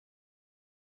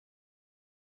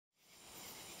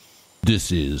This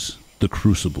is the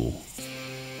Crucible,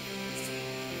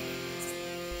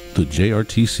 the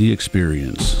JRTC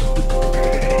Experience. Scouts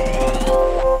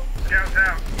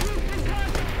out.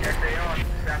 SA on.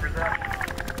 Sappers up.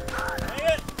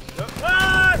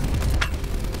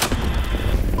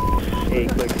 Hey,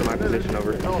 click to my position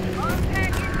over. Countdown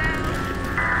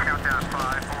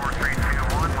 5, 4, 3, 2,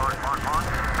 1. Mark.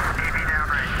 EV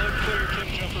downrange. Clear tip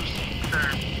jumpers. Sir,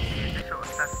 the initial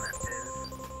assessment is...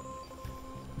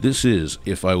 This is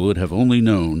If I Would Have Only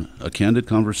Known, a candid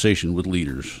conversation with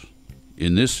leaders.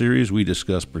 In this series, we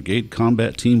discuss Brigade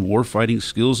Combat Team warfighting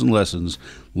skills and lessons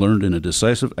learned in a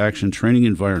decisive action training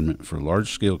environment for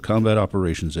large-scale combat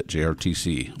operations at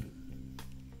JRTC.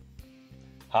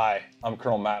 Hi, I'm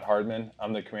Colonel Matt Hardman.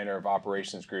 I'm the Commander of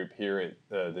Operations Group here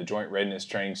at the Joint Readiness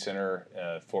Training Center,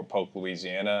 Fort Polk,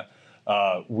 Louisiana.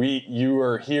 You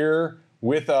are here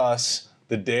with us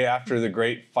the day after the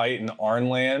great fight in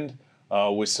Ondrla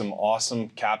with some awesome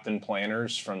captain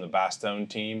planners from the Bastogne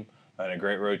team and a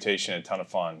great rotation, a ton of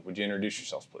fun. Would you introduce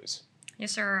yourselves, please?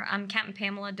 Yes, sir. I'm Captain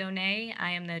Pamela Donais.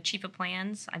 I am the Chief of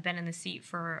Plans. I've been in the seat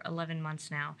for 11 months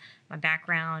now. My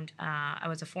background, I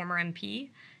was a former MP,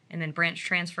 and then branch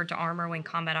transferred to Armor when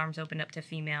Combat Arms opened up to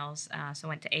females. So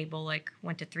went to ABOLIC,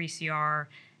 went to 3CR,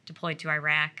 deployed to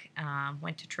Iraq,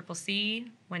 went to CCC,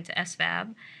 went to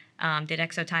SVAB, did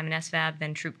EXO time in SVAB,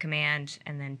 then Troop Command,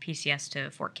 and then PCS to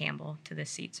Fort Campbell to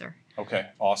this seat, sir. Okay,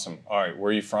 awesome. All right,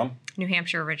 where are you from? New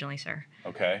Hampshire originally, sir.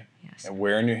 Okay. Yes. And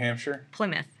where in New Hampshire?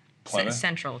 Plymouth. Plymouth?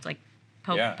 Central. It's like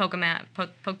poke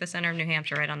the center of New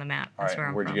Hampshire right on the map. All That's right, where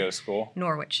I'm where'd from. you go to school?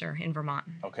 Norwich, sir, in Vermont.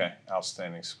 Okay,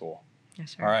 outstanding school.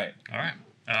 Yes, sir. All right. All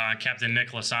right. Captain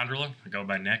Nickolas Ondrla. I go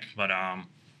by Nick, but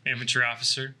Infantry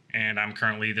Officer, and I'm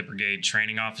currently the Brigade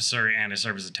Training Officer, and I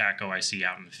serve as a TAC OIC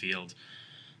out in the field.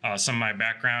 Some of my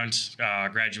background,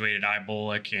 graduated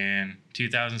IBOLIC in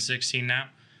 2016 now.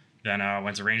 Then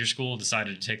went to Ranger School,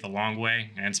 decided to take the long way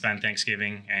and spend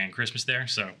Thanksgiving and Christmas there.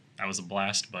 So that was a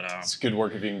blast. But It's good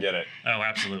work if you can get it. oh,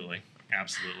 absolutely.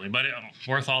 Absolutely. But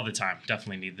worth all the time.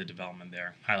 Definitely need the development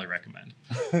there. Highly recommend.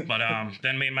 But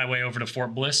then made my way over to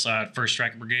Fort Bliss, 1st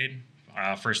Striker Brigade,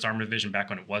 1st Armored Division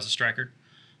back when it was a Striker.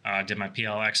 Did my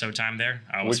PLXO time there.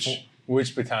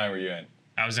 Which battalion were you in?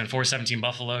 I was in 417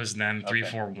 Buffaloes and then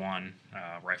 341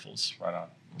 Rifles. Right on.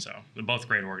 So they're both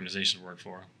great organizations to work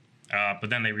for. But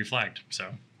then they reflagged,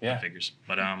 so Yeah. figures.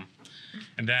 But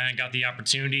and then I got the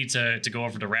opportunity to go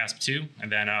over to RASP 2,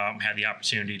 and then had the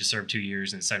opportunity to serve 2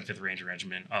 years in 75th Ranger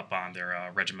Regiment up on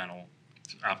their regimental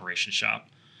operations shop.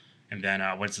 And then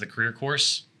went to the career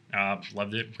course,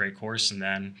 loved it, great course, and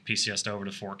then PCS'd over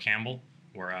to Fort Campbell,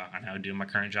 where I now do my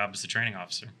current job as the training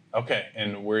officer. Okay,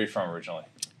 and where are you from originally?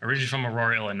 Originally from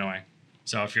Aurora, Illinois.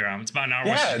 So if you're, it's about an hour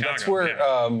west of Chicago.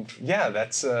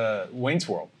 That's where, that's Wayne's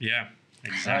World. Yeah,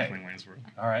 exactly, Right. Wayne's World.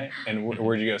 All right, and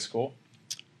where'd you go to school?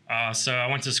 So I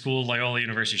went to school, Loyola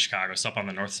University, Chicago. It's up on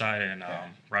the north side in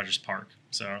Rogers Park.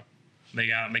 So they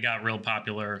got real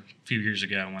popular a few years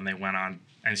ago when they went on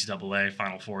NCAA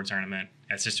Final Four tournament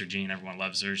at Sister Jean. Everyone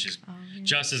loves her. She's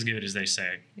just as good as they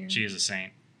say. Yeah. She is a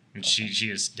saint, and she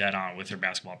is dead on with her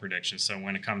basketball predictions. So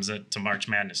when it comes to March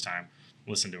Madness time,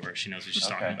 listen to her. She knows what she's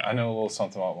talking about. I know a little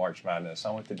something about March Madness.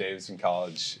 I went to Davidson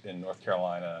College in North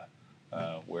Carolina,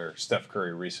 where Steph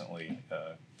Curry recently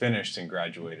finished and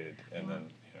graduated, and then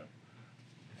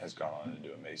has gone on to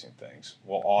do amazing things.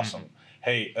 Well, awesome.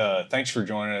 Hey, thanks for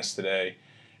joining us today.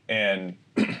 And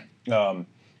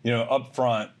up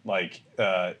front,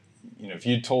 if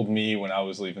you told me when I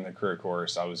was leaving the career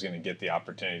course I was going to get the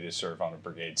opportunity to serve on a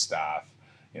brigade staff,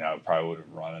 I probably would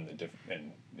have run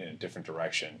in a different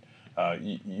direction.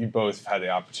 You both had the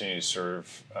opportunity to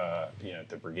serve, at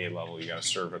the brigade level. You got to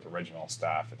serve at the regimental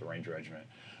staff at the Ranger Regiment.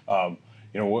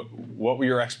 What were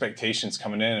your expectations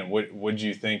coming in, and what did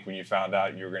you think when you found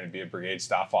out you were going to be a brigade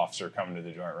staff officer coming to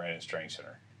the Joint Readiness Training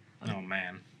Center? Oh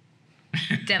man.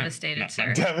 Devastated,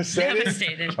 sir. Devastated?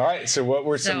 Devastated. All right. So what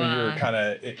were some So, of your kind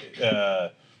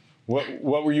of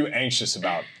what were you anxious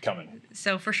about coming?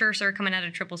 So for sure, sir, coming out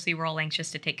of CCC, we're all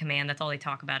anxious to take command. That's all they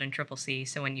talk about in CCC.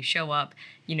 So when you show up,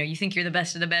 you think you're the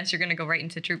best of the best. You're going to go right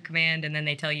into troop command, and then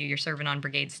they tell you you're serving on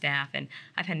brigade staff. And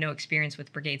I've had no experience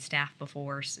with brigade staff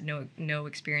before, so no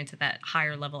experience at that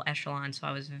higher level echelon. So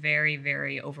I was very,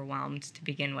 very overwhelmed to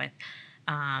begin with.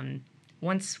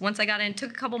 Once I got in, it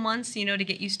took a couple months, to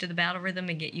get used to the battle rhythm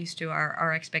and get used to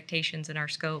our expectations and our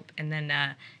scope. And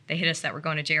then they hit us that we're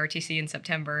going to JRTC in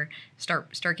September.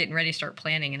 Start getting ready, start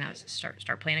planning. And I was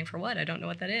start planning for what? I don't know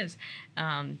what that is.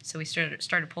 So we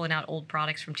started pulling out old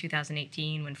products from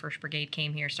 2018 when 1st Brigade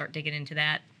came here. Start digging into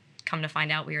that. Come to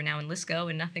find out we are now in LSCO,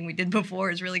 and nothing we did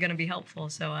before is really going to be helpful.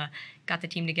 So got the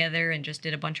team together and just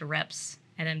did a bunch of reps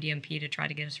at MDMP to try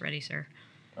to get us ready, sir.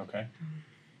 Okay.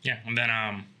 Yeah, and then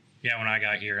when I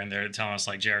got here and they're telling us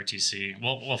like JRTC,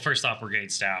 well, first off,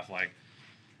 brigade staff, like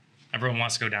everyone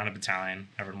wants to go down to battalion,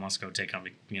 everyone wants to go take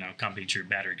company troop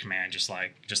battery command, just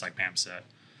like Pam said.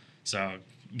 So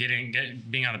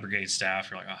being on the brigade staff,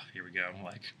 you're like, oh, here we go.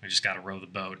 Like I just got to row the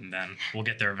boat, and then we'll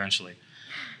get there eventually.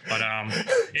 But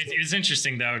it's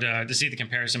interesting though to see the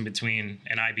comparison between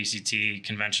an IBCT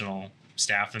conventional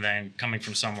staff and then coming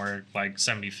from somewhere like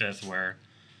 75th, where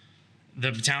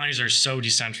the battalions are so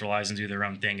decentralized and do their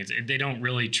own thing. They don't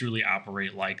really truly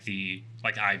operate like the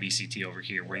IBCT over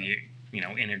here, where you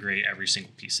integrate every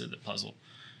single piece of the puzzle.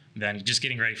 Then just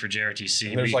getting ready for JRTC.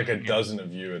 And there's like a dozen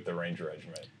of you at the Ranger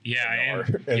Regiment. Yeah,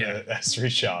 in the S3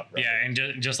 shop. Right? Yeah,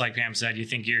 and just like Pam said, you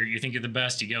think you're the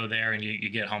best. You go there and you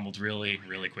get humbled really,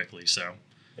 really quickly. So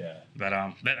yeah, but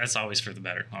that's always for the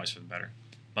better. Always for the better.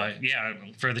 But yeah,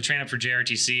 for the train up for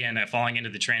JRTC and falling into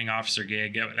the training officer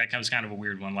gig, that was kind of a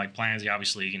weird one. Like plans,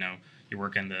 obviously, you're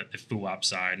working the FUOP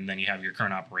side, and then you have your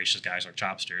current operations guys like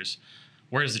chopsters.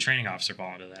 Where does the training officer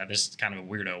fall into that? This is kind of a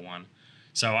weirdo one.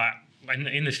 So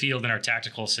in the field, in our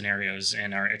tactical scenarios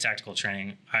and our tactical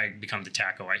training, I become the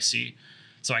TACO IC.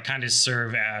 So I kind of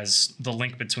serve as the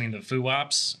link between the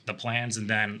FUOPs, the plans, and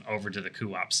then over to the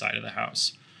CUOP side of the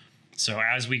house. So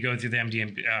as we go through the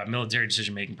MDM military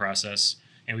decision-making process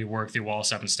and we work through all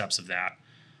 7 steps of that,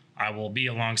 I will be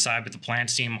alongside with the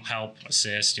plans team, help,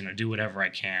 assist, do whatever I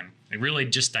can, and really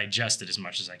just digest it as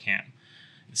much as I can.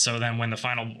 So then when the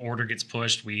final order gets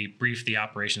pushed, we brief the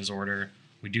operations order,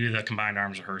 we do the combined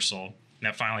arms rehearsal, and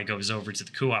that finally goes over to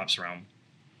the CUOPS realm.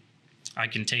 I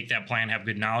can take that plan, have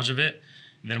good knowledge of it.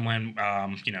 And then when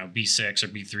B6 or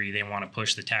B3, they want to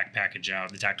push the TAC package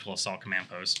out, the Tactical Assault Command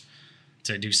Post,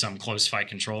 to do some close fight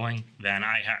controlling, then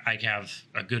I have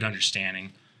a good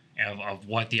understanding of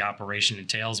what the operation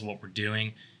entails, what we're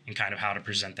doing, and kind of how to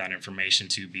present that information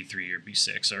to B3 or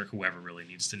B6 or whoever really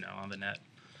needs to know on the net.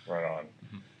 Right on.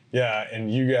 Mm-hmm. Yeah,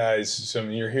 and you guys, so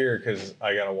you're here because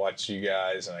I got to watch you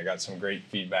guys, and I got some great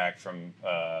feedback from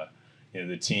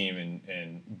the team,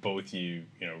 and both you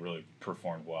really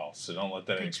performed well. So don't let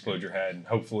that explode your head. And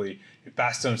hopefully, if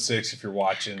Bastogne 6, if you're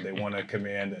watching, they want to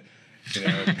command.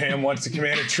 Pam wants to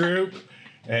command a troop,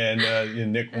 and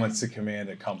Nick wants to command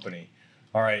a company.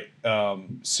 All right.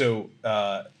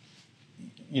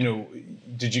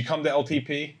 Did you come to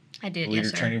LTP? I did, Leader yes,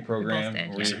 sir. Training Program. We both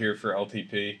did. Were you here for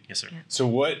LTP? Yes, sir. Yeah. So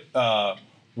what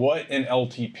in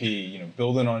LTP,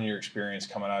 building on your experience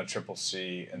coming out of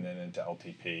CCC and then into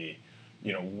LTP,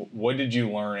 what did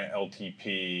you learn at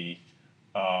LTP,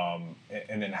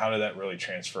 and then how did that really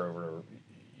transfer over,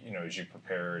 as you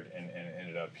prepared and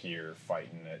ended up here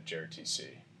fighting at JRTC?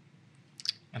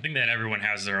 I think that everyone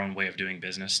has their own way of doing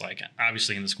business. Like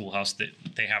obviously in the schoolhouse,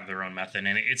 they have their own method,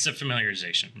 and it's a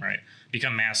familiarization, right?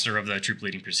 Become master of the troop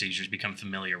leading procedures, become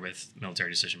familiar with military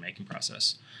decision-making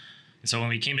process. And so when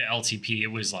we came to LTP, it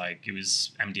was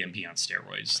MDMP on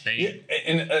steroids.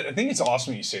 And I think it's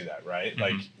awesome you say that, right?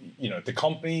 Mm-hmm. Like, at the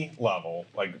company level,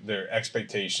 like their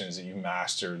expectation is that you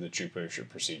master the troop leadership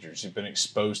procedures. You've been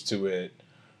exposed to it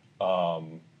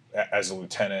as a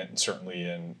lieutenant, and certainly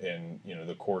in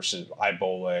the courses,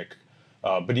 IBOLIC,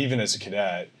 but even as a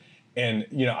cadet. And,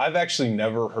 I've actually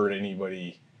never heard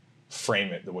anybody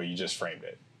frame it the way you just framed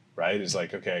it, right? It's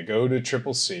like, okay, I go to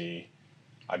CCC,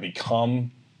 I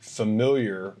become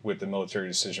familiar with the military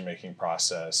decision-making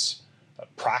process,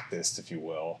 practiced, if you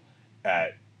will,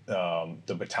 at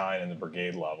the battalion and the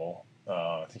brigade level.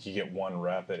 I think you get 1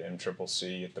 rep at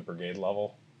MCCC at the brigade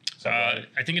level. Right?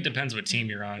 I think it depends what team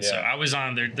you're on. Yeah. So I was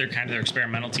on their kind of their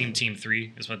experimental team, Team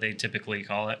 3 is what they typically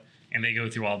call it, and they go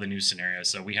through all the new scenarios.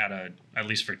 So we had at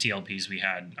least for TLPs, we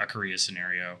had a Korea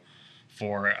scenario.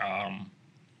 For our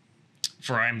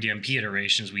MDMP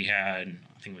iterations, we had,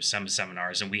 I think it was 7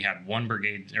 seminars, and we had 1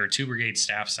 brigade or 2 brigade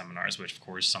staff seminars, which of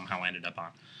course somehow ended up on.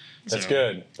 That's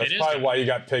good. That's probably good. Why you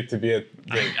got picked to be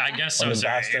I guess so. on the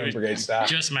Bastogne brigade staff.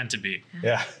 Just meant to be.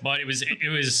 Yeah. But it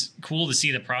was cool to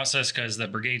see the process, because the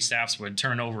brigade staffs would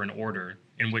turn over an order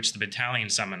in which the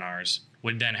battalion seminars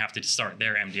would then have to start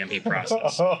their MDMP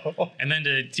process. And then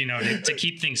to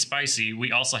keep things spicy,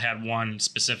 we also had one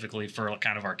specifically for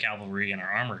kind of our cavalry and our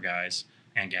armor guys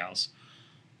and gals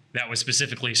that was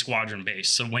specifically squadron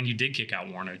based. So when you did kick out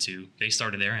 102, they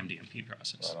started their MDMP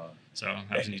process. Right on. So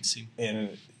that was neat to see.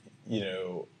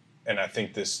 And I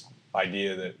think this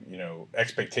idea that,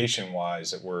 expectation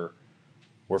wise, that we're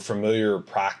familiar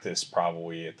practice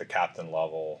probably at the captain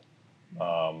level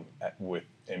with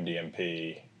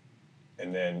MDMP,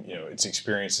 and then it's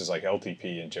experiences like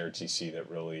LTP and JRTC that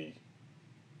really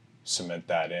cement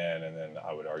that in, and then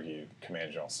I would argue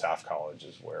Command General Staff College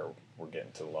is where we're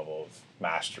getting to the level of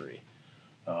mastery.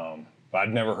 But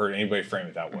I'd never heard anybody frame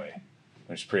it that way,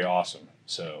 which is pretty awesome.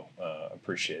 So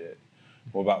appreciate it.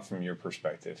 What about from your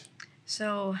perspective?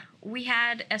 So we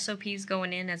had SOPs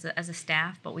going in as a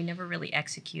staff, but we never really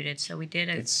executed. So we did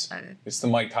It's the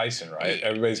Mike Tyson, right?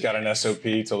 Everybody's got an SOP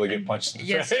till they get punched in the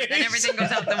yes, face. then everything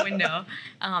goes out the window.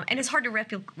 And it's hard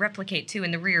to replicate too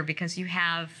in the rear because you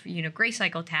have, gray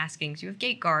cycle taskings, you have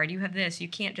gate guard, you have this. You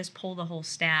can't just pull the whole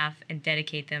staff and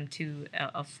dedicate them to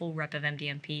a full rep of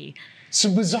MDMP. So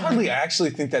bizarrely, I actually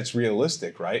think that's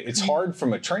realistic, right? It's hard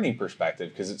from a training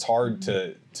perspective because it's hard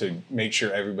to make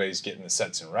sure everybody's getting the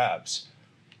sets and reps.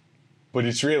 But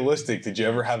it's realistic. Did you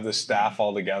ever have the staff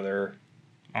all together?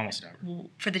 Almost never. Well,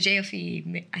 for the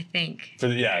JFE, I think. For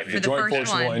the Joint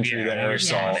Forcible Entry, the air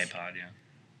assault. Pod, yeah.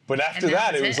 But after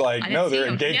that, it was like, no, they're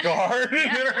in gate guard.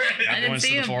 I didn't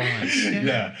see them.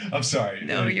 Yeah, I'm sorry.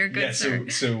 No, you're good, sir.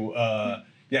 So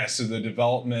the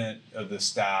development of the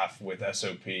staff with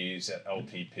SOPs at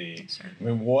LTP. Sure. I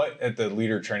mean, what at the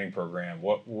leader training program?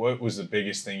 What was the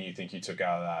biggest thing you think you took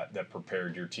out of that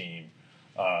prepared your team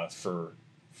for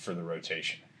the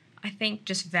rotation? I think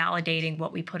just validating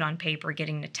what we put on paper,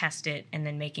 getting to test it, and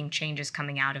then making changes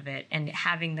coming out of it, and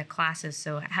having the classes.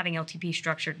 So having LTP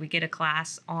structured, we get a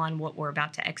class on what we're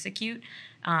about to execute.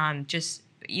 Just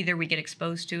either we get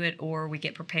exposed to it or we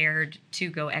get prepared to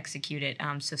go execute it.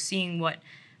 So seeing what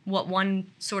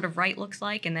one sort of right looks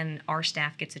like, and then our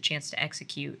staff gets a chance to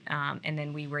execute. And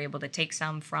then we were able to take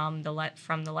some from the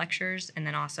lectures, and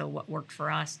then also what worked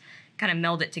for us, kind of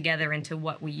meld it together into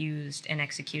what we used and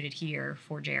executed here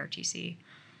for JRTC.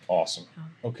 Awesome.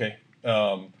 Okay.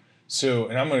 So,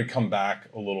 and I'm going to come back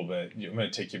a little bit. I'm going to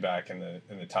take you back in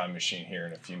the time machine here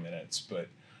in a few minutes, but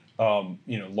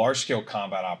large scale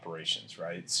combat operations,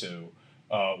 right? So,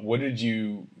 what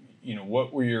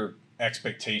were your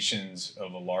expectations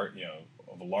of a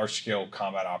large scale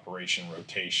combat operation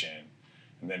rotation,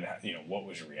 and then what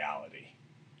was reality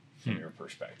from your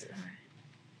perspective?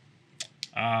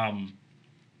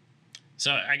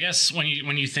 So I guess when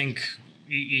you think,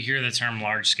 you hear the term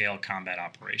large scale combat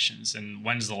operations, and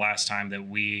when's the last time that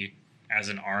we as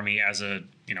an army, as a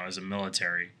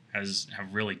military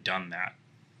have really done that?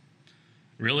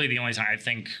 Really the only time, I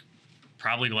think,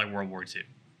 probably like World War II,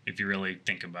 if you really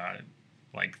think about it,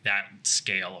 like that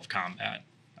scale of combat.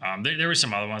 There were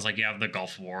some other ones, like the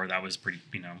Gulf War, that was pretty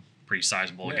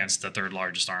sizable against the third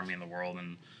largest army in the world,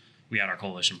 and we had our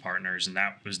coalition partners, and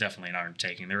that was definitely an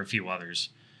undertaking. There were a few others,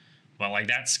 but like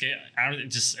that scale,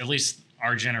 just at least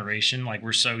our generation, like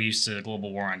we're so used to the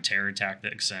global war on terror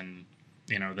tactics and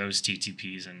those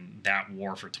TTPs and that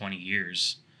war for 20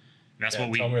 years. That's what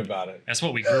we tell me about it. That's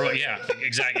what we grew up. Yeah,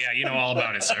 exactly. Yeah, you know all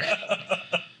about it, sir.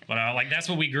 But like that's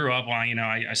what we grew up on.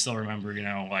 I still remember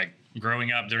like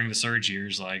growing up during the surge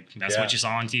years. Like that's what you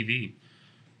saw on TV.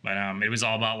 But it was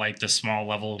all about like the small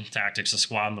level tactics, the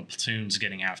squad and the platoons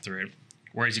getting after it.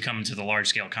 Whereas you come into the large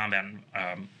scale combat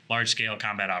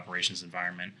operations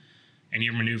environment, and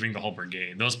you're maneuvering the whole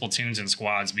brigade. Those platoons and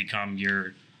squads become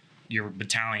your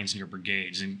battalions and your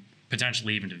brigades, and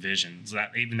potentially even divisions.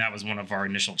 That was one of our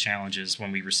initial challenges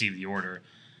when we received the order.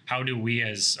 How do we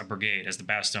as a brigade, as the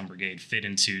Bastogne Brigade, fit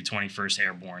into 21st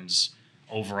Airborne's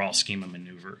overall scheme of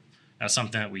maneuver? That's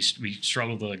something that we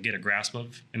struggled to get a grasp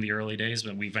of in the early days,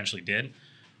 but we eventually did.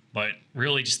 But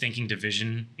really just thinking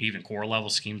division, even corps level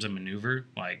schemes of maneuver,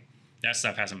 like that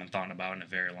stuff hasn't been thought about in a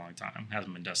very long time.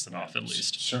 Hasn't been dusted off at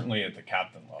least. Certainly at the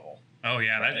captain level. Oh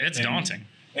yeah, it's daunting.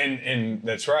 And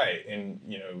that's right. And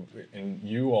and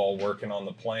you all working on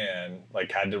the plan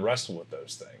like had to wrestle with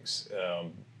those things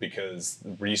because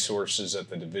resources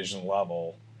at the division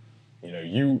level,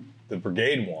 the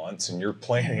brigade wants, and you're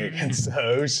planning against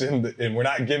those, and we're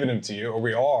not giving them to you, or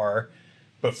we are,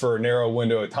 but for a narrow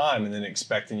window of time, and then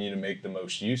expecting you to make the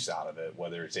most use out of it,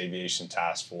 whether it's aviation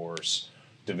task force,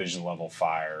 division level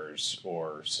fires,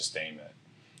 or sustainment.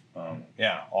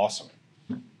 Awesome.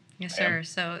 Yes, sir.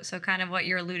 So kind of what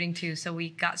you're alluding to. So we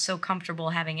got so comfortable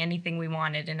having anything we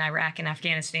wanted in Iraq and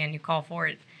Afghanistan. You call for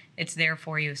it, it's there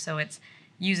for you. So it's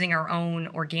using our own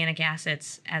organic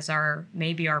assets as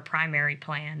maybe our primary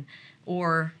plan,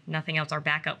 or nothing else, our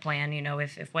backup plan.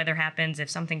 If weather happens, if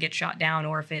something gets shot down,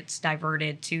 or if it's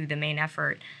diverted to the main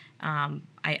effort.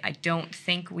 I don't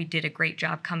think we did a great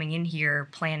job coming in here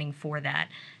planning for that.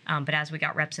 But as we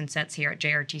got reps and sets here at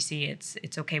JRTC,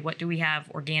 it's okay. What do we have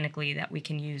organically that we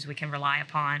can use, we can rely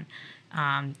upon,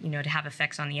 to have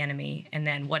effects on the enemy? And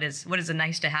then what is the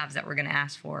nice to haves that we're going to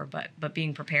ask for, but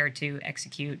being prepared to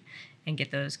execute and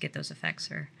get those effects,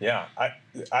 sir. Yeah,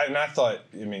 I thought,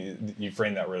 you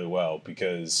framed that really well,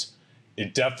 because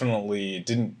it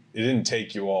didn't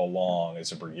take you all long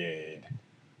as a brigade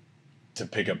to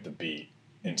pick up the beat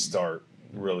and start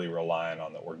really relying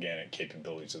on the organic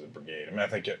capabilities of the brigade. I mean, I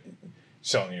think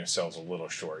selling yourselves a little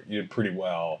short. You did pretty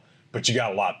well, but you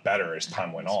got a lot better as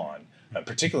time went on,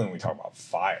 particularly when we talk about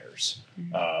fires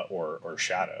or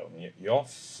shadow. I mean, you all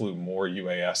flew more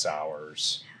UAS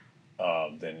hours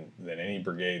than any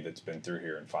brigade that's been through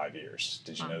here in 5 years.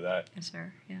 Did you know that? Yes,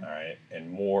 sir. Yeah. All right, and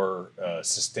more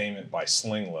sustainment by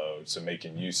sling load, so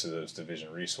making use of those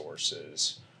division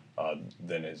resources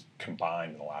than is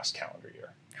combined in the last calendar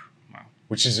year. Wow.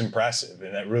 Which is impressive,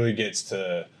 and that really gets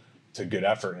to good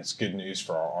effort, and it's good news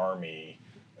for our Army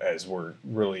as we're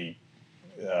really,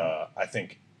 I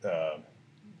think,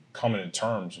 coming to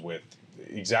terms with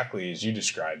exactly as you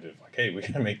described it, like, hey, we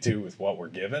got to make do with what we're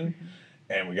given,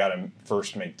 and we got to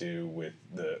first make do with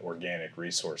the organic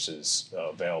resources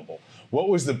available. What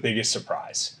was the biggest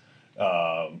surprise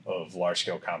of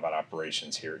large-scale combat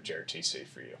operations here at JRTC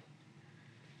for you?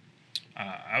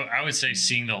 I would say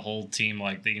seeing the whole team,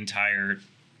 like the entire,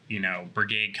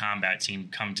 brigade combat team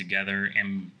come together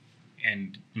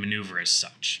and maneuver as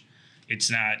such.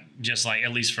 It's not just like,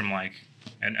 at least from like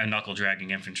a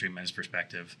knuckle-dragging infantryman's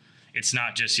perspective, it's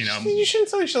not just, You shouldn't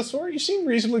tell yourself story. You seem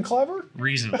reasonably clever.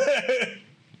 Reasonable.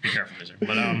 Be careful, sir.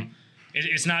 But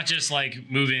it's not just like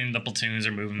moving the platoons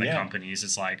or moving the companies.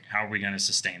 It's like, how are we going to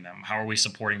sustain them? How are we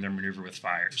supporting their maneuver with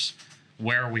fires?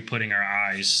 Where are we putting our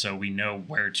eyes so we know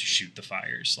where to shoot the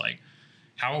fires? Like,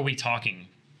 how are we talking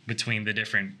between the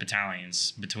different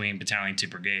battalions, between battalion to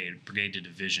brigade, brigade to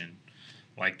division?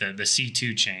 Like the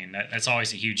C2 chain, that's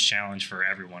always a huge challenge for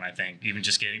everyone, I think. Even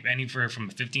just getting anywhere from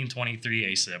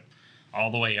 1523 ASIP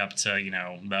all the way up to,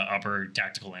 the upper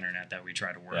tactical internet that we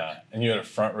try to work. Yeah, and you had a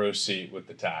front row seat with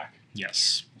the TAC.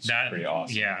 Yes. That's pretty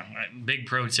awesome. Yeah. Big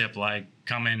pro tip, like,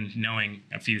 come in knowing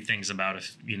a few things about,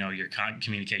 your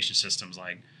communication systems.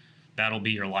 Like, that'll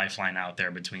be your lifeline out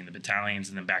there between the battalions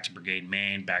and then back to brigade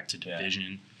main, back to division.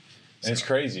 Yeah. And it's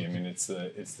crazy. I mean, it's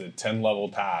the 10-level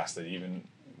task that even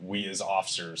we as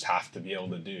officers have to be able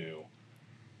to do.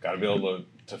 Got to be able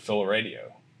to fill a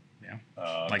radio. Yeah.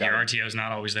 Like your RTO is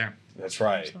not always there. That's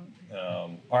right.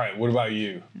 All right. What about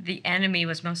you? The enemy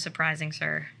was most surprising,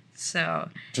 sir. So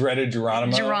dreaded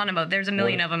Geronimo. Geronimo. There's a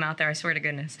million of them out there. I swear to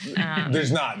goodness.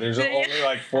 There's not. There's only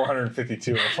like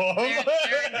 452 of them.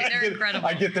 They're incredible.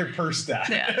 I get their per stat.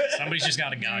 Yeah. Somebody's just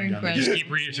got a gun. Just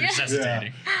keep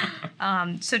resuscitating.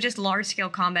 So just large scale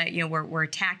combat. We're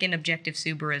attacking objective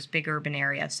Subarus, big urban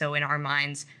area. So in our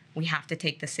minds, we have to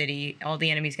take the city. All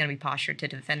the enemy's going to be postured to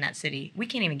defend that city. We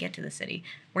can't even get to the city.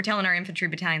 We're telling our infantry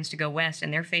battalions to go west,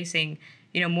 and they're facing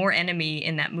more enemy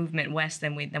in that movement west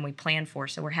than we planned for.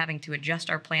 So we're having to adjust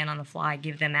our plan on the fly,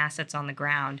 give them assets on the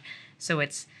ground. So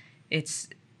it's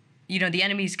the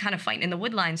enemy's kind of fighting in the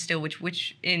wood line still,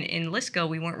 which in LSCO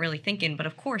we weren't really thinking, but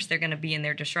of course they're going to be in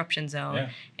their disruption zone. Yeah.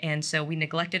 And so we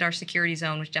neglected our security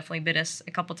zone, which definitely bit us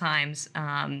a couple times.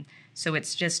 So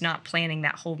it's just not planning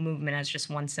that whole movement as just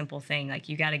one simple thing. Like,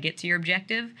 you got to get to your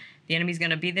objective. The enemy's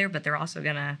going to be there, but they're also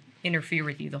going to interfere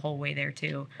with you the whole way there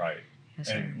too. Right. Yes,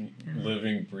 and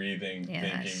living, breathing, thinking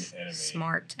enemy.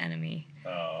 Smart enemy.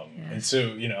 And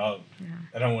so,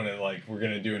 I don't want to we're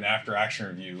going to do an after-action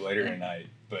review later tonight,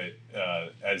 but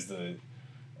as the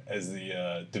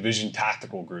division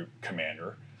tactical group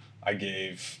commander, I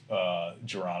gave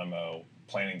Geronimo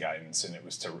planning guidance, and it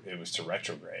was to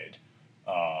retrograde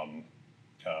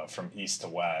from east to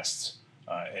west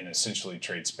and essentially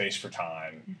trade space for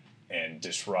time and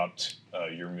disrupt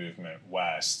your movement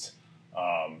west.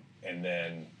 And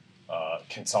then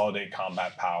consolidate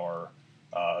combat power,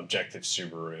 objective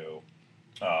Subaru,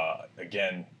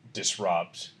 again,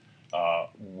 disrupt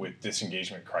with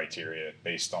disengagement criteria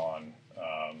based on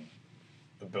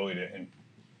ability to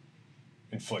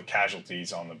inflict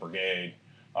casualties on the brigade,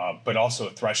 but also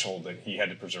a threshold that he had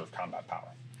to preserve combat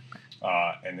power.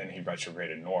 And then he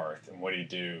retrograded north. And what did he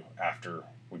do after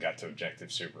we got to objective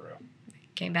Subaru?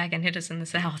 Came back and hit us in the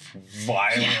south.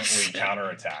 Violently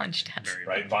counterattacked. Punched us.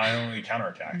 Right? Violently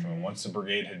counterattacked. I mean, once the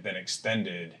brigade had been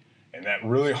extended, and that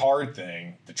really hard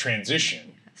thing, the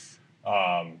transition,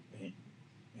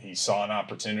 he saw an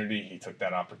opportunity. He took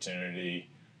that opportunity.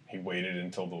 He waited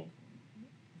until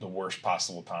the worst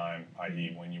possible time,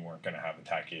 i.e. when you weren't going to have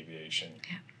attack aviation,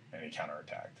 and he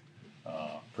counterattacked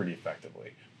pretty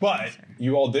effectively. But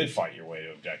you all did fight your way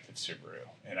to objective Subaru,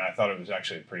 and I thought it was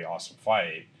actually a pretty awesome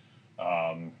fight.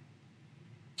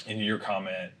 And your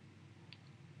comment,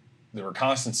 the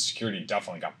reconnaissance security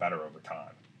definitely got better over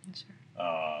time.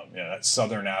 That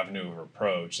southern avenue of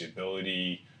approach, the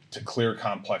ability to clear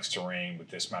complex terrain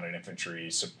with dismounted infantry,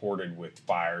 supported with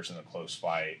fires in the close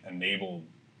fight, enabled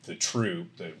the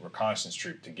troop, the reconnaissance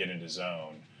troop, to get into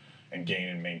zone and gain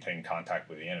and maintain contact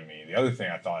with the enemy. The other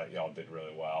thing I thought y'all did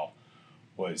really well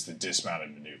was the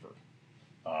dismounted maneuver.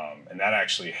 And that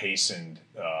actually hastened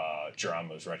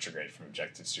Geronimo's retrograde from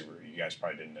objective Subaru. You guys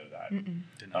probably didn't know that. And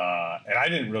I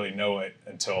didn't really know it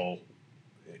until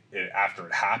after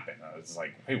it happened. I was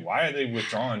like, hey, why are they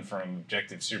withdrawn from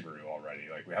objective Subaru already?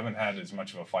 Like, we haven't had as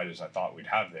much of a fight as I thought we'd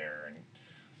have there.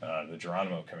 And the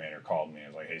Geronimo commander called me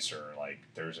and was like, hey, sir, like,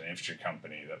 there's an infantry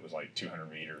company that was like 200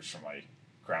 meters from my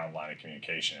ground line of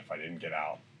communication. If I didn't get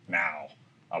out now,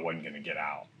 I wasn't going to get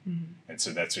out. And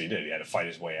so that's what he did. He had to fight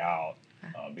his way out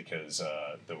because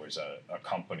there was a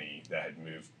company that had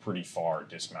moved pretty far,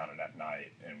 dismounted at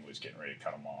night, and was getting ready to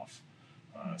cut them off.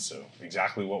 So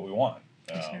exactly what we want.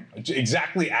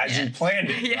 Exactly as you planned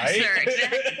it, Yes, right? sir,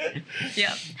 exactly.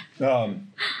 Yep.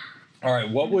 All right,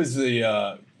 what was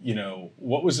the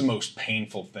what was the most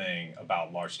painful thing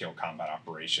about large-scale combat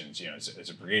operations? You know, as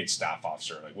a brigade staff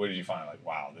officer, like, what did you find? Like,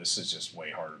 wow, this is just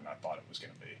way harder than I thought it was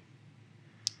going to be.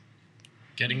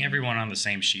 Getting everyone on the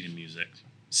same sheet of music,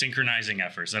 synchronizing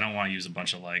efforts. I don't want to use a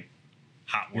bunch of like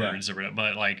hot words or whatever,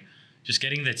 but like just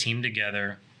getting the team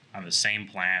together on the same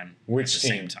plan Which at the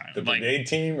team? same time. The Like, brigade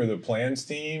team or the plans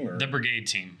team? Or? the brigade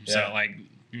team. Yeah. So like,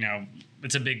 you know,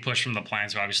 it's a big push from the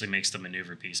plans, who obviously makes the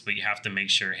maneuver piece, but you have to make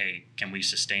sure, hey, can we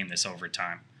sustain this over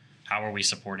time? How are we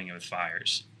supporting it with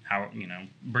fires? How, you know,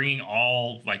 bringing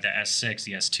all like the S6,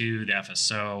 the S2, the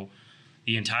FSO,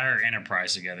 the entire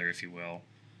enterprise together, if you will,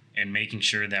 and making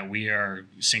sure that we are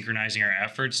synchronizing our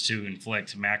efforts to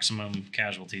inflict maximum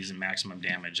casualties and maximum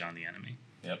damage on the enemy.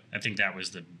 Yep. I think that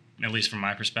was at least from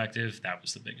my perspective, that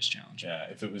was the biggest challenge. Yeah,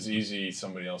 if it was easy,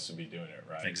 somebody else would be doing it,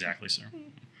 right? Exactly, sir.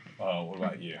 What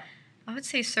about you? I would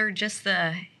say, sir, just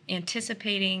the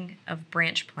anticipating of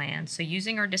branch plans. So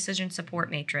using our decision support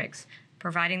matrix,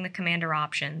 providing the commander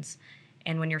options,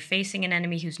 and when you're facing an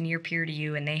enemy who's near peer to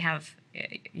you and they have,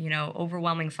 you know,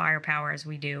 overwhelming firepower as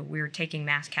we do, we're taking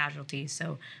mass casualties.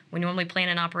 So we normally plan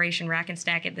an operation, rack and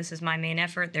stack it, this is my main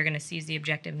effort, they're going to seize the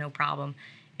objective, no problem.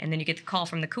 And then you get the call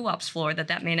from the co-ops floor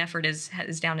that main effort is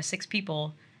down to 6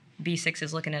 people. B6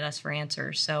 is looking at us for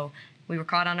answers. So we were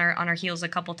caught on our heels a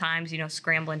couple times, you know,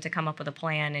 scrambling to come up with a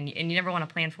plan. And you never want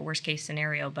to plan for worst case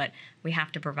scenario, but we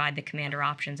have to provide the commander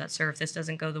options that, sir, if this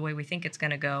doesn't go the way we think it's going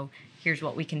to go, here's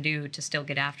what we can do to still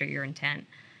get after your intent.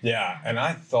 Yeah, and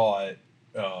I thought,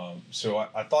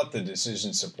 I thought the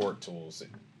decision support tools that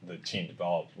the team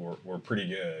developed were pretty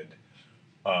good.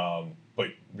 But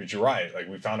you're right, like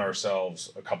we found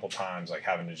ourselves a couple times like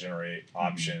having to generate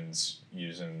options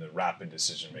using the rapid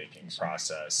decision-making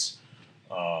process.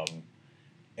 You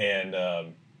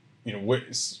know,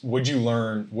 what'd you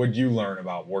learn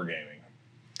about wargaming?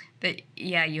 That,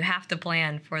 yeah, you have to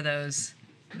plan for those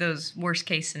worst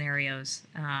case scenarios.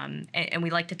 And we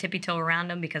like to tippy-toe around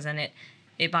them because then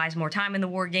it buys more time in the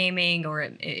wargaming, or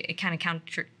it kind of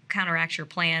counteracts your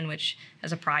plan, which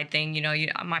as a pride thing, you know,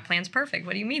 my plan's perfect.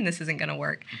 What do you mean this isn't going to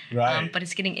work? Right. But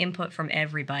it's getting input from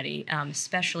everybody,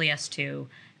 especially S2.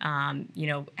 You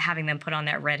know, having them put on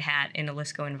that red hat in a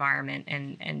LSCO environment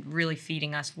and really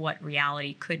feeding us what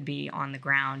reality could be on the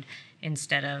ground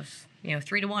instead of, you know,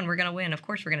 3-1, we're going to win. Of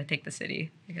course, we're going to take the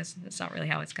city, because that's not really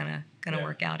how it's going to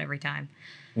work out every time.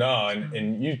 No,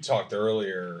 and you talked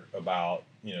earlier about,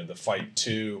 you know, the fight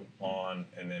to, on,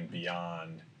 and then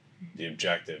beyond the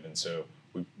objective. And so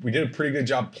we did a pretty good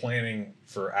job planning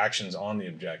for actions on the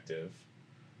objective.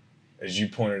 As you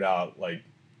pointed out, like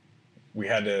we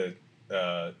had to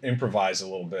improvise a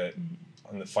little bit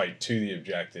on the fight to the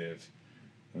objective,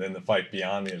 and then the fight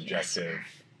beyond the objective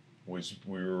we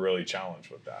were really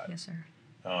challenged with that. Yes, sir.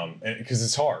 And because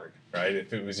it's hard, right?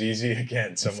 If it was easy,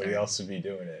 again, somebody else would be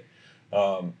doing it.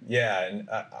 Yeah, and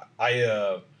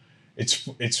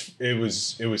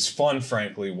it was fun,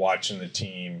 frankly, watching the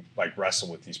team like wrestle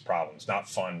with these problems. Not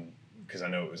fun because I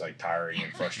know it was like tiring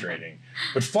and frustrating,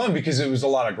 but fun because it was a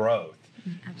lot of growth.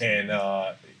 Absolutely. And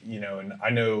you know, and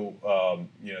I know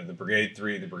you know, the Brigade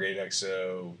 3, the Brigade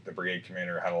XO, the brigade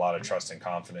commander had a lot of trust and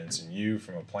confidence in you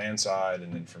from a plan side,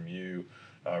 and then from you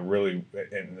really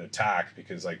in the attack,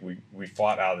 because like we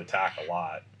fought out of the attack a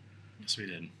lot. Yes, we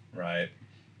did. Right.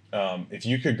 If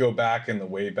you could go back in the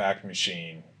Wayback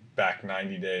Machine, back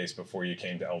 90 days before you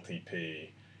came to LTP,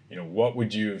 you know, what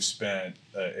would you have spent,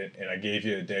 and I gave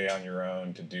you a day on your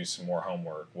own to do some more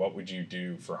homework, what would you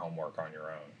do for homework on your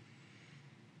own?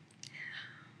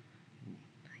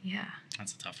 Yeah.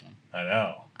 That's a tough one. I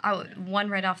know.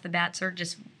 One right off the bat, sir,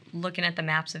 just looking at the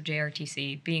maps of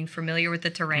JRTC, being familiar with the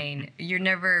terrain. You're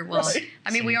never, well, Right.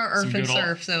 I mean, we are Earth and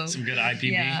Surf, so. Some good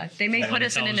IPB. Yeah, they may put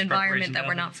us in an environment that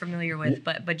we're not methods. familiar with,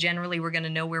 but generally we're going to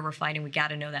know where we're fighting. We got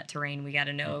to know that terrain. We got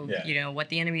to know, what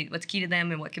the enemy, what's key to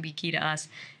them and what could be key to us.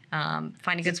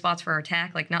 Finding good spots for our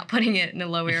attack, like not putting it in a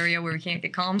low area where we can't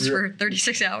get comms for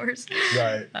 36 hours.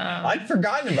 Right. I'd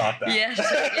forgotten about that. Yes,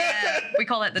 yeah. We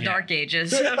call that the dark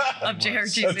ages of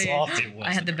JRTC. That's awesome.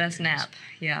 I had the best nap.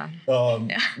 Yeah.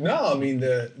 No, I mean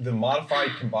the modified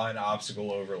combined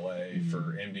obstacle overlay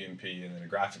for MDMP and then a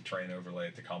graphic terrain overlay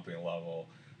at the company level.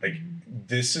 Like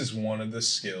this is one of the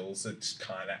skills that's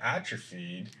kind of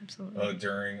atrophied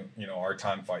during our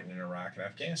time fighting in Iraq and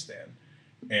Afghanistan,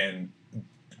 and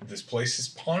this place is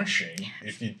punishing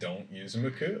if you don't use a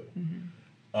MACU.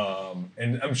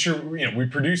 And I'm sure we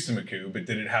produced the MACU, but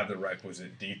did it have the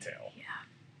requisite detail? Yeah,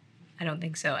 I don't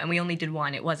think so. And we only did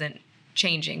one. It wasn't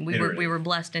changing. We were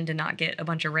blessed and did not get a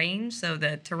bunch of rain, so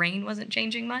the terrain wasn't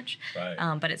changing much.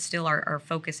 Right. But it's still our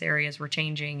focus areas were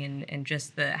changing, and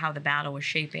just how the battle was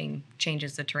shaping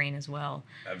changes the terrain as well.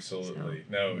 Absolutely.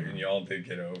 So, and y'all did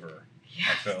get over. Yeah.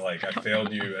 I felt like I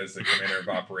failed you as the commander of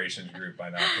operations group by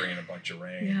not bringing a bunch of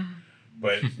rain. Yeah.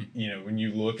 But when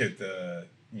you look at the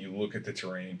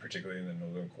terrain, particularly in the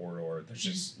northern corridor, there's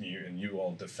just you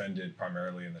all defended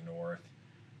primarily in the north.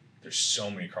 There's so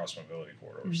many cross mobility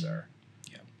corridors there.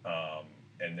 Yeah.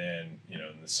 And then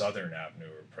in the southern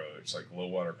avenue approach, like low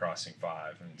water crossing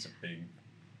 5, and it's a big,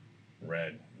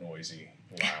 red, noisy,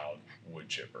 loud wood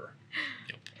chipper.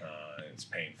 Yep. And it's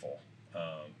painful.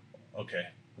 Okay.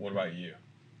 What about you?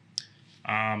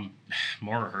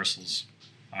 More rehearsals.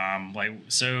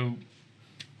 So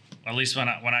at least when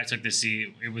I took the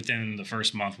seat, within the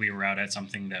first month, we were out at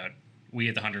something that we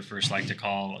at the 101st like to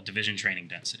call division training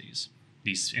densities,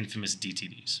 these infamous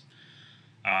DTDs.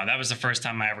 That was the first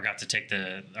time I ever got to take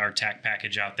our TAC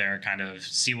package out there, kind of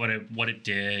see what it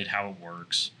did, how it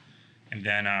works, and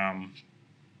then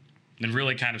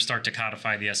really kind of start to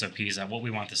codify the SOPs at what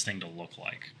we want this thing to look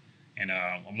like. And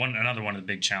another one of the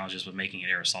big challenges with making it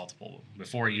air assaultable.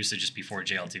 Before it used to just be 4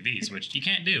 JLTVs, which you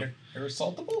can't do. Air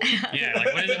assaultable? Yeah,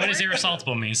 like what does air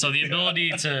assaultable mean? So the ability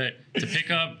to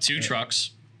pick up 2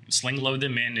 trucks, sling load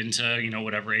them into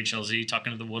whatever HLZ, tuck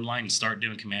into the wood line, and start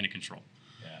doing command and control.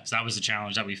 Yeah. So that was the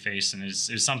challenge that we faced, and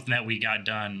it's something that we got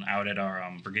done out at our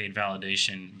brigade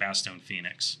validation Bastogne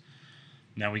Phoenix.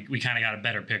 Now we kind of got a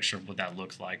better picture of what that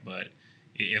looked like, but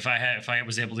if I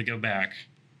was able to go back,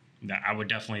 I would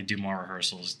definitely do more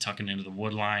rehearsals, tucking into the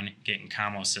wood line, getting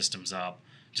commo systems up,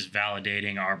 just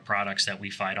validating our products that we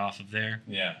fight off of there.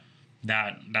 Yeah.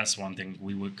 That's one thing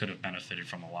we could have benefited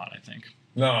from a lot, I think.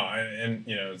 No, and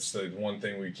it's the one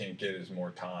thing we can't get is more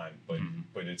time,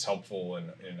 but it's helpful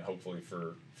and hopefully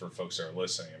for folks that are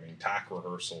listening. I mean, TAC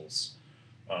rehearsals,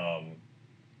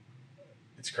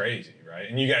 it's crazy, right?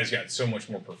 And you guys got so much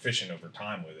more proficient over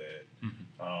time with it.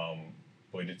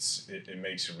 But it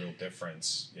makes a real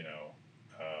difference,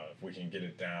 if we can get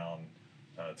it down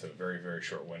to a very, very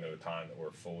short window of time that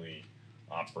we're fully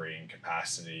operating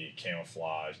capacity,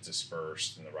 camouflage,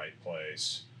 dispersed in the right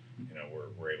place.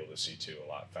 We're able to see two a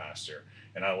lot faster,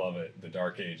 and I love it. The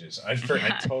dark ages. I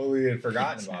totally had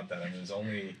forgotten about that. I mean,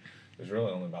 it was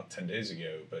really only about 10 days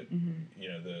ago, but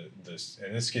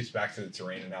this gets back to the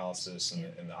terrain analysis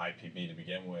and the IPB to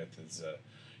begin with. Is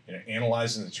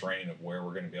analyzing the terrain of where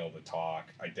we're going to be able to talk,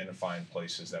 identifying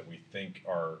places that we think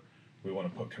we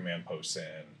want to put command posts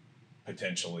in,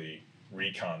 potentially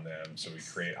recon them, so we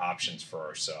create options for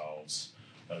ourselves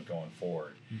going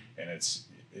forward, and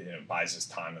it buys us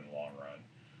time in the long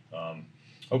run.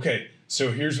 Okay,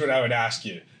 so here's what I would ask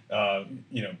you.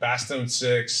 Bastogne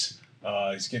 6.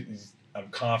 I'm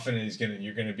confident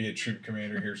you're going to be a troop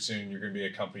commander here soon. You're going to be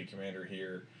a company commander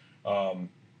here.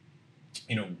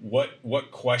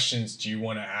 What questions do you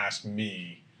want to ask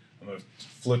me? I'm going to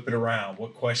flip it around.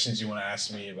 What questions do you want to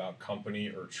ask me about company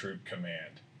or troop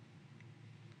command?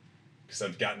 Because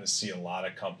I've gotten to see a lot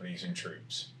of companies and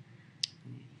troops.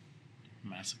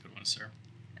 That's a good one, sir.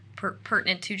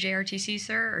 Pertinent to JRTC,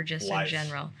 sir, or just Life. in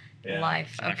general? Yeah.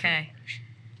 Life. Okay.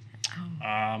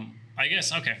 I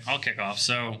guess, okay, I'll kick off.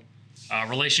 So,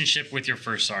 relationship with your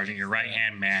first sergeant, your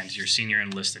right-hand man, your senior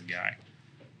enlisted guy.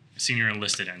 Senior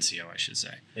enlisted NCO, I should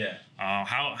say. Yeah.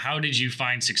 How did you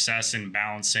find success in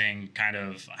balancing kind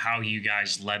of how you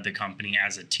guys led the company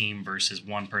as a team versus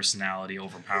one personality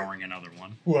overpowering another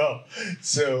one? Well,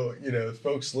 so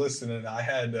folks listening, I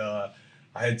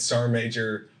had Sergeant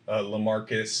Major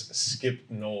Lamarcus Skip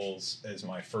Knowles as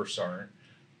my first sergeant,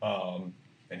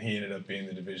 and he ended up being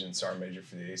the division sergeant major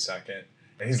for the 82nd.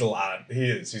 And he's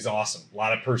awesome, a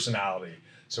lot of personality.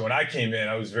 So when I came in,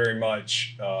 I was very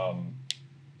much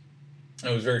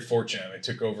I was very fortunate. I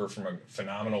took over from a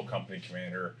phenomenal company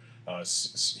commander.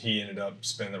 He ended up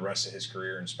spending the rest of his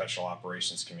career in special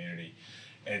operations community.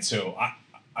 And so,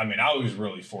 I mean, I was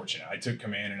really fortunate. I took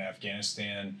command in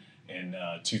Afghanistan in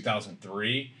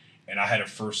 2003, and I had a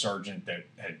first sergeant that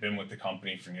had been with the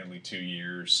company for nearly 2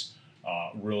 years,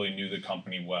 really knew the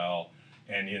company well.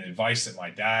 And the advice that my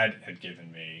dad had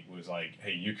given me was like,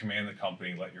 hey, you command the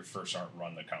company, let your first sergeant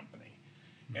run the company.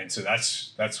 And so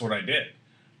that's what I did.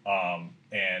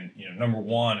 And, you know, number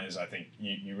one is I think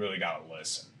you really got to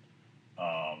listen.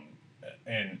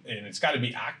 And it's got to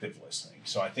be active listening.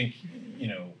 So I think, you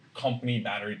know, company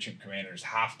battery troop commanders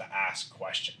have to ask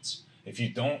questions. If you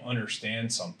don't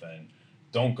understand something,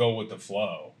 don't go with the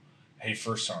flow. Hey,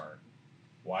 first sergeant,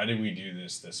 why did we do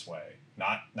this way?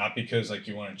 Not because like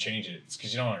you want to change it. It's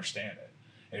because you don't understand it.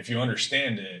 And if you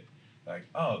understand it, like,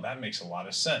 oh, that makes a lot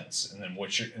of sense. And then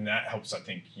and that helps, I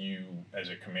think, you as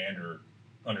a commander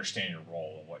understand your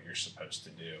role and what you're supposed to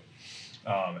do.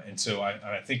 And so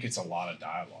I think it's a lot of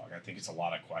dialogue. I think it's a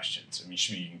lot of questions. I mean, you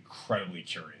should be incredibly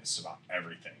curious about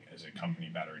everything as a company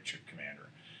battery troop commander.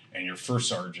 And your first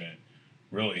sergeant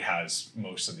really has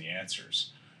most of the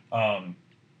answers.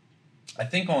 I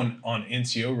think on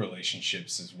NCO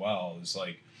relationships as well is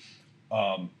like,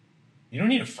 you don't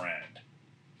need a friend,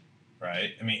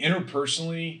 right? I mean,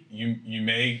 interpersonally, you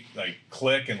may like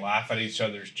click and laugh at each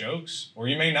other's jokes, or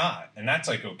you may not, and that's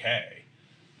like okay.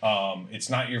 It's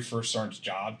not your first sergeant's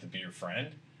job to be your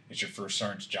friend. It's your first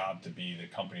sergeant's job to be the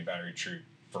company battery troop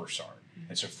first sergeant.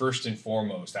 And so first and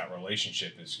foremost, that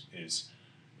relationship is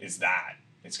that.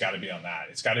 It's got to be on that.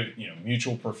 It's got to, you know,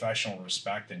 mutual professional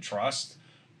respect and trust.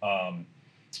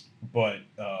 But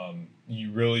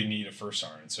you really need a first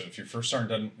sergeant. So if your first sergeant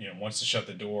doesn't, you know, wants to shut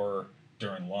the door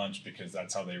during lunch because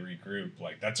that's how they regroup,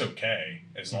 like that's okay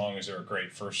as long as they're a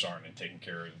great first sergeant and taking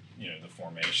care of, you know, the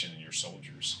formation and your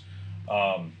soldiers.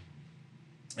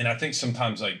 And I think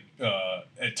sometimes, like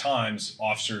at times,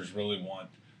 officers really want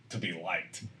to be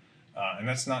liked, and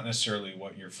that's not necessarily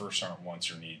what your first sergeant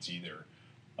wants or needs either.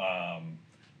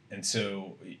 And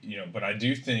so, you know, but I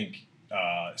do think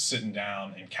sitting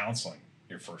down and counseling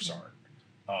your first sergeant,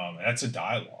 and that's a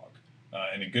dialogue.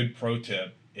 And a good pro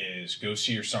tip is go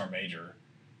see your sergeant major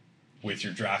with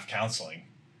your draft counseling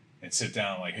and sit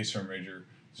down like, hey, sergeant major,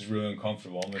 this is really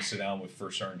uncomfortable. I'm going to sit down with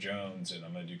First Sergeant Jones and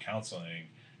I'm going to do counseling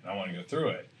and I want to go through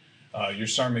it. Your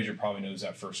sergeant major probably knows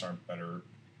that first sergeant better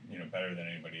than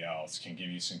anybody else, can give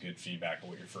you some good feedback of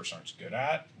what your first sergeant's good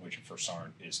at, what your first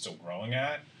sergeant is still growing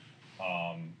at,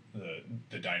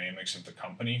 the dynamics of the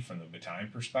company from the battalion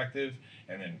perspective,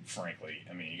 and then frankly,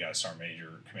 I mean, you got a sergeant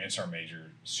major, command sergeant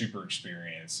major, super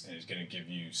experienced, and is going to give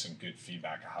you some good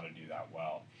feedback on how to do that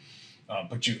well.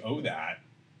 But you owe that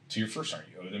to your first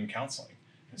sergeant. You owe them counseling.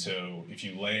 And so if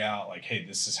you lay out like, hey,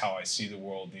 this is how I see the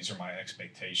world, these are my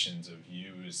expectations of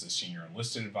you as the senior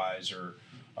enlisted advisor,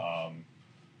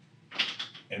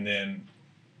 and then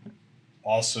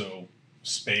also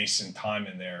space and time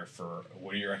in there for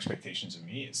what are your expectations of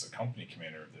me as the company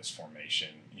commander of this formation?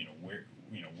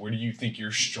 Where do you think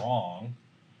you're strong?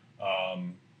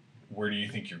 Where do you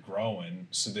think you're growing,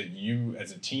 so that you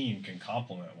as a team can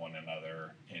complement one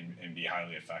another and be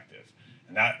highly effective?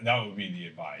 And that would be the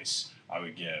advice I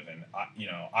would give. And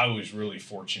I was really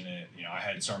fortunate. You know, I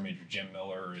had Sergeant Major Jim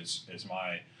Miller as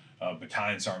my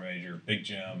battalion sergeant major, Big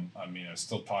Jim. I mean, I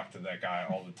still talk to that guy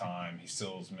all the time. He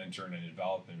still is mentoring and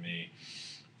developing me.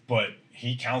 But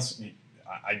he counseled me.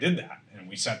 I did that, and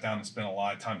we sat down and spent a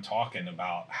lot of time talking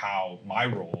about how my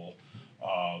role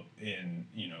in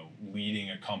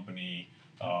leading a company,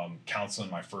 counseling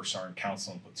my first sergeant,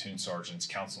 counseling platoon sergeants,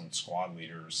 counseling squad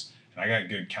leaders, and I got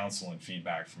good counsel and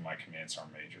feedback from my command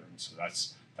sergeant major. And so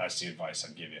that's the advice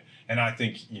I'd give you. And I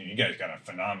think you guys got a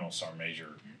phenomenal sergeant major,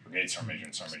 brigade sergeant major,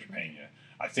 and sergeant major Pena.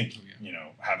 I think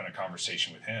having a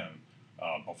conversation with him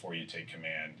before you take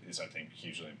command is, I think,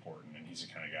 hugely important. And he's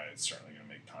the kind of guy that's certainly going to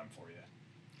make time for you.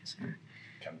 Yes, sir.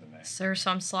 Captain May. Sir, so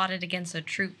I'm slotted against a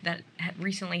troop that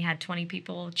recently had 20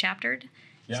 people chaptered.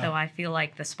 Yeah. So I feel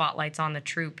like the spotlight's on the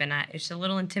troop, and it's a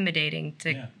little intimidating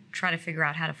to try to figure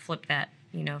out how to flip that,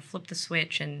 flip the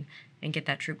switch and get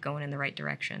that troop going in the right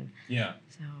direction. Yeah.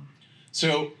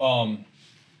 So my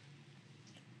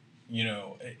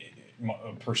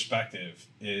perspective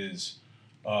is,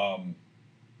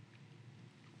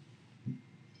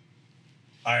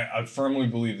 I firmly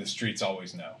believe the streets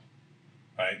always know,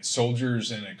 right?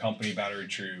 Soldiers in a company battery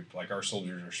troop, like our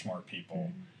soldiers, are smart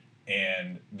people,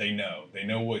 and they know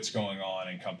what's going on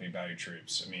in company battery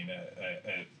troops. I mean,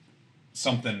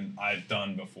 something I've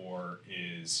done before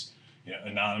is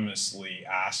anonymously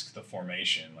ask the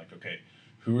formation, like, okay,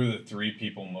 who are the 3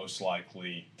 people most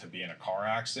likely to be in a car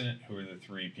accident? Who are the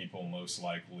 3 people most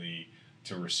likely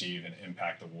to receive an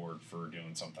impact award for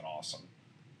doing something awesome?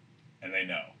 And they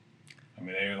know. I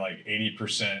mean, they're like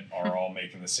 80% are all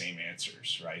making the same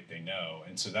answers, right? They know.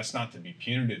 And so that's not to be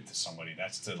punitive to somebody.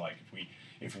 That's to, like,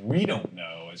 if we don't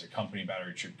know as a company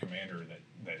battery troop commander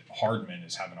that Hardman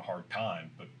is having a hard time,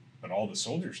 but all the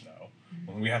soldiers know,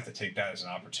 well, we have to take that as an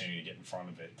opportunity to get in front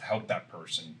of it, to help that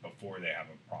person before they have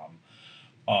a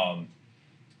problem.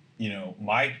 You know,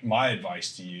 my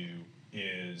advice to you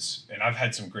is, and I've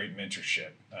had some great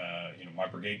mentorship. You know, my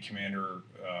brigade commander,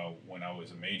 when I was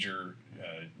a major,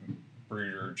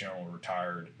 Brigadier General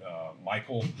retired,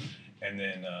 Michael, and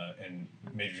then and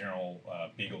Major General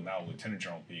Beagle, now Lieutenant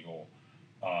General Beagle,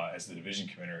 as the division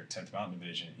commander at 10th Mountain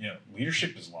Division. You know,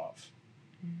 leadership is love.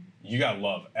 You got to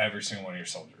love every single one of your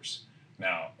soldiers.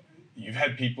 Now, you've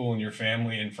had people in your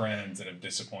family and friends that have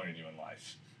disappointed you in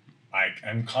life.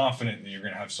 I'm confident that you're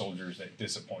going to have soldiers that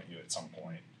disappoint you at some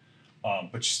point,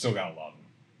 but you still got to love them.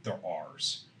 They're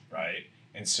ours, right?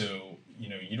 And so, you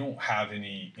know, you don't have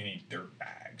any dirt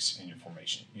bags in your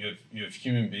formation. You have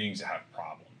human beings that have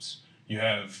problems. You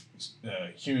have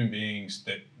human beings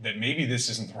that maybe this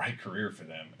isn't the right career for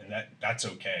them, and that's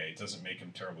okay. It doesn't make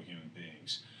them terrible human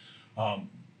beings.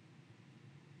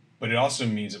 But it also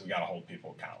means that we got to hold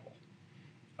people accountable.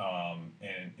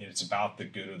 And it's about the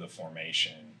good of the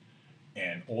formation.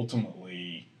 And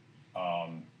ultimately,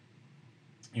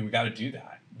 we got to do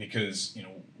that because, you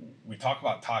know, we talk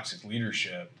about toxic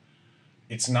leadership.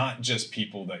 It's not just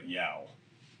people that yell.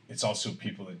 It's also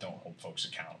people that don't hold folks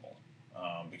accountable.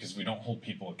 Because if we don't hold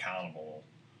people accountable,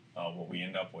 what we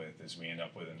end up with is an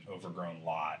overgrown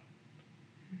lot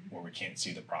where we can't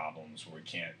see the problems, where we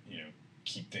can't, you know,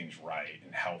 keep things right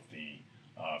and healthy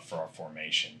for our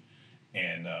formation.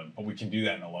 And but we can do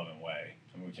that in a loving way,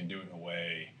 and we can do it in a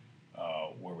way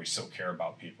where we still care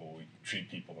about people, we treat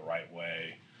people the right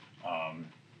way,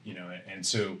 you know. And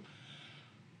so,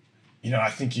 you know, I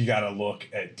think you got to look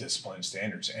at discipline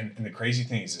standards. And the crazy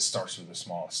thing is, it starts with the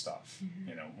smallest stuff.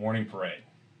 You know, morning parade.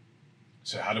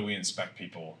 So how do we inspect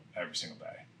people every single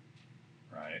day,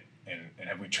 right? And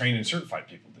have we trained and certified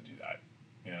people to do that?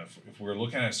 You know, if we're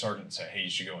looking at a sergeant and say, hey, you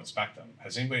should go inspect them,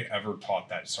 has anybody ever taught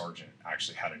that sergeant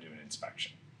actually how to do an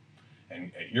inspection?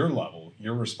 And at your level,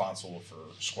 you're responsible for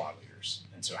squad leaders.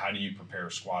 And so how do you prepare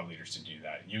squad leaders to do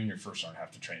that? You and your first sergeant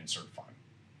have to train and certify them.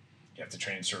 You have to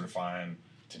train and certify them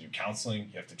to do counseling.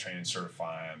 You have to train and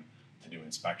certify them to do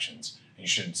inspections. And you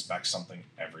should inspect something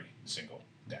every single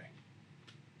day.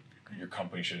 Okay. Your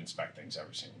company should inspect things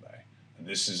every single day. And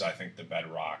this is, I think, the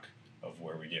bedrock of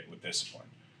where we get with discipline.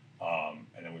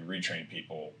 And then we retrain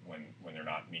people when they're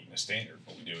not meeting the standard,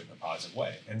 but we do it in a positive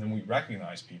way. And then we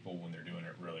recognize people when they're doing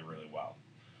it really, really well.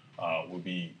 Would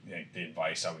be, you know, the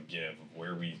advice I would give of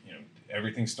where we, you know,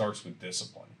 everything starts with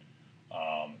discipline.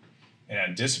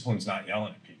 And discipline's not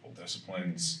yelling at people.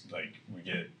 Discipline's like, we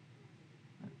get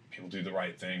people do the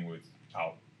right thing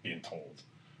without being told,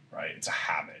 right? It's a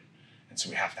habit. And so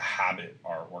we have to habit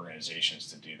our organizations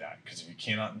to do that. Because if you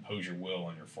cannot impose your will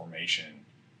on your formation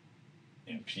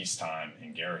in peacetime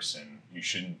in garrison, you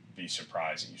shouldn't be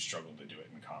surprised that you struggle to do it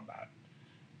in combat.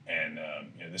 And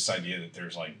you know, this idea that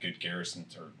there's like good garrison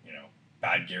or, you know,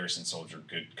 bad garrison soldier,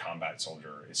 good combat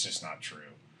soldier, it's just not true.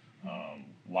 A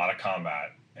lot of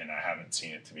combat, and I haven't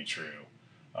seen it to be true.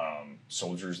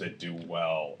 Soldiers that do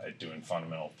well at doing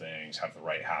fundamental things, have the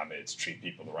right habits, treat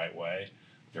people the right way,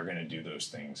 they're going to do those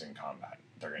things in combat.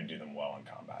 They're going to do them well in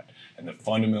combat. And the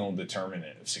fundamental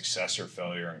determinant of success or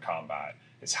failure in combat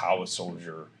is how a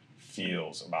soldier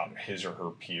feels about his or her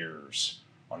peers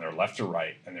on their left or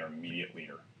right and their immediate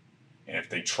leader. And if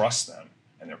they trust them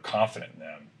and they're confident in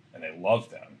them and they love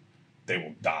them, they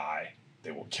will die,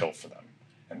 they will kill for them.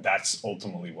 And that's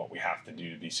ultimately what we have to do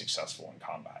to be successful in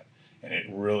combat. And it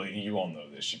really, you all know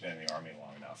this, you've been in the Army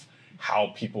long enough,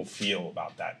 how people feel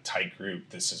about that tight group,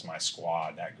 this is my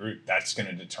squad, that group, that's going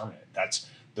to determine it.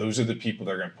 Those are the people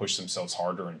that are going to push themselves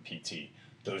harder in PT.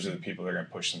 Those are the people that are going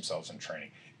to push themselves in training.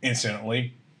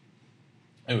 Incidentally,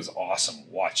 it was awesome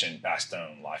watching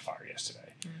Bastogne live fire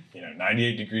yesterday. You know,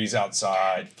 98 degrees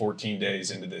outside, 14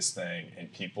 days into this thing,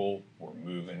 and people were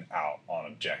moving out on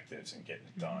objectives and getting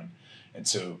it done. And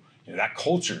so, you know, that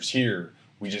culture's here.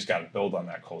 We just got to build on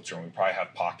that culture. And we probably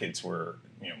have pockets where,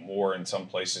 you know, more in some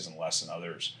places and less in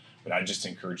others. But I just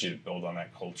encourage you to build on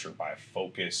that culture by a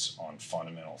focus on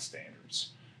fundamental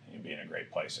standards. And you'll be in a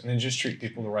great place. And then just treat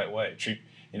people the right way.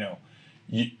 You know,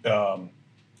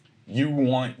 you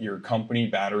want your company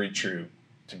battery troop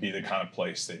to be the kind of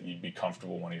place that you'd be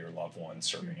comfortable one of your loved ones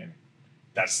serving in.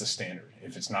 that's the standard.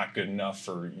 If it's not good enough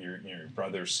for your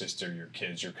brother, sister, your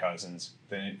kids, your cousins,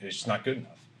 then it's not good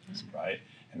enough, right?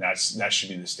 And that should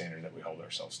be the standard that we hold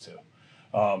ourselves to.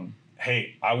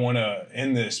 Hey, I want to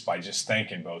end this by just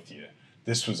thanking both of you.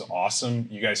 This was awesome.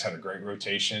 You guys had a great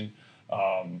rotation.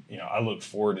 I look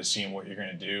forward to seeing what you're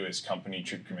going to do as company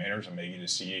troop commanders. I may get to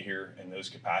see you here in those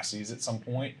capacities at some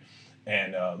point,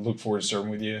 and look forward to serving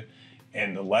with you.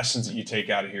 And the lessons that you take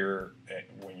out of here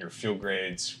when you're field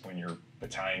grades, when you're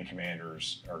battalion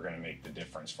commanders, are going to make the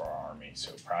difference for our Army.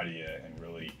 So proud of you and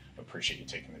really appreciate you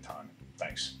taking the time.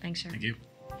 Thanks. Thanks, sir. Thank you.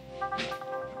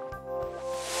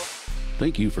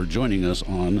 Thank you for joining us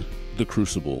on The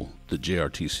Crucible, the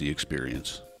JRTC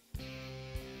Experience.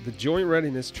 The Joint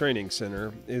Readiness Training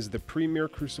Center is the premier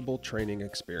Crucible training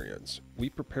experience. We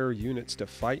prepare units to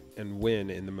fight and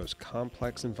win in the most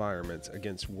complex environments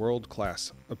against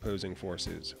world-class opposing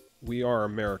forces. We are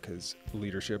America's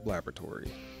leadership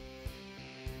laboratory.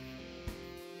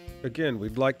 Again,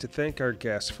 we'd like to thank our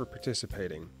guests for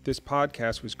participating. This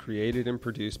podcast was created and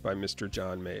produced by Mr.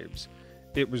 John Mabes.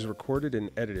 It was recorded and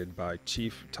edited by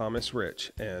Chief Thomas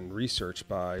Rich and researched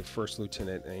by First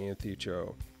Lieutenant Anthony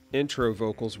Cho. Intro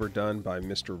vocals were done by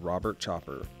Mr. Robert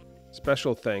Chopper.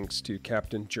 Special thanks to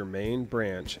Captain Jermaine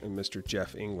Branch and Mr.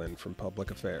 Jeff England from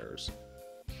Public Affairs.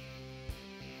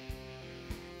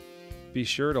 Be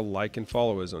sure to like and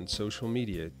follow us on social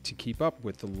media to keep up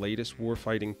with the latest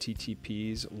warfighting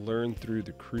TTPs learned through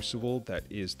the Crucible that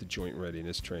is the Joint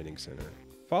Readiness Training Center.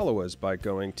 Follow us by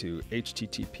going to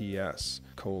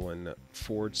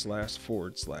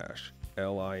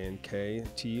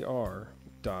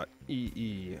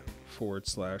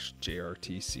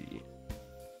https://linktr.ee/JRTC.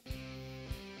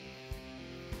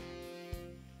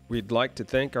 We'd like to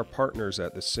thank our partners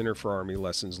at the Center for Army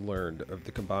Lessons Learned of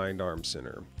the Combined Arms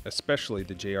Center, especially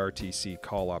the JRTC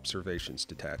COL Observations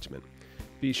Detachment.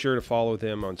 Be sure to follow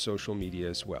them on social media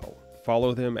as well.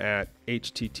 Follow them at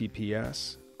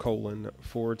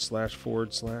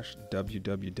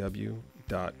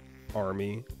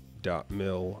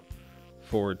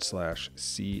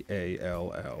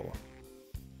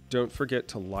Don't forget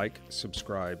to like,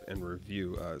 subscribe, and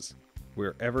review us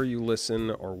wherever you listen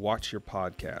or watch your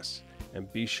podcasts,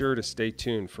 and be sure to stay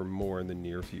tuned for more in the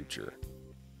near future.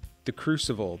 The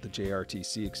Crucible, the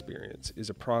JRTC Experience, is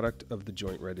a product of the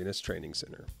Joint Readiness Training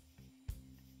Center.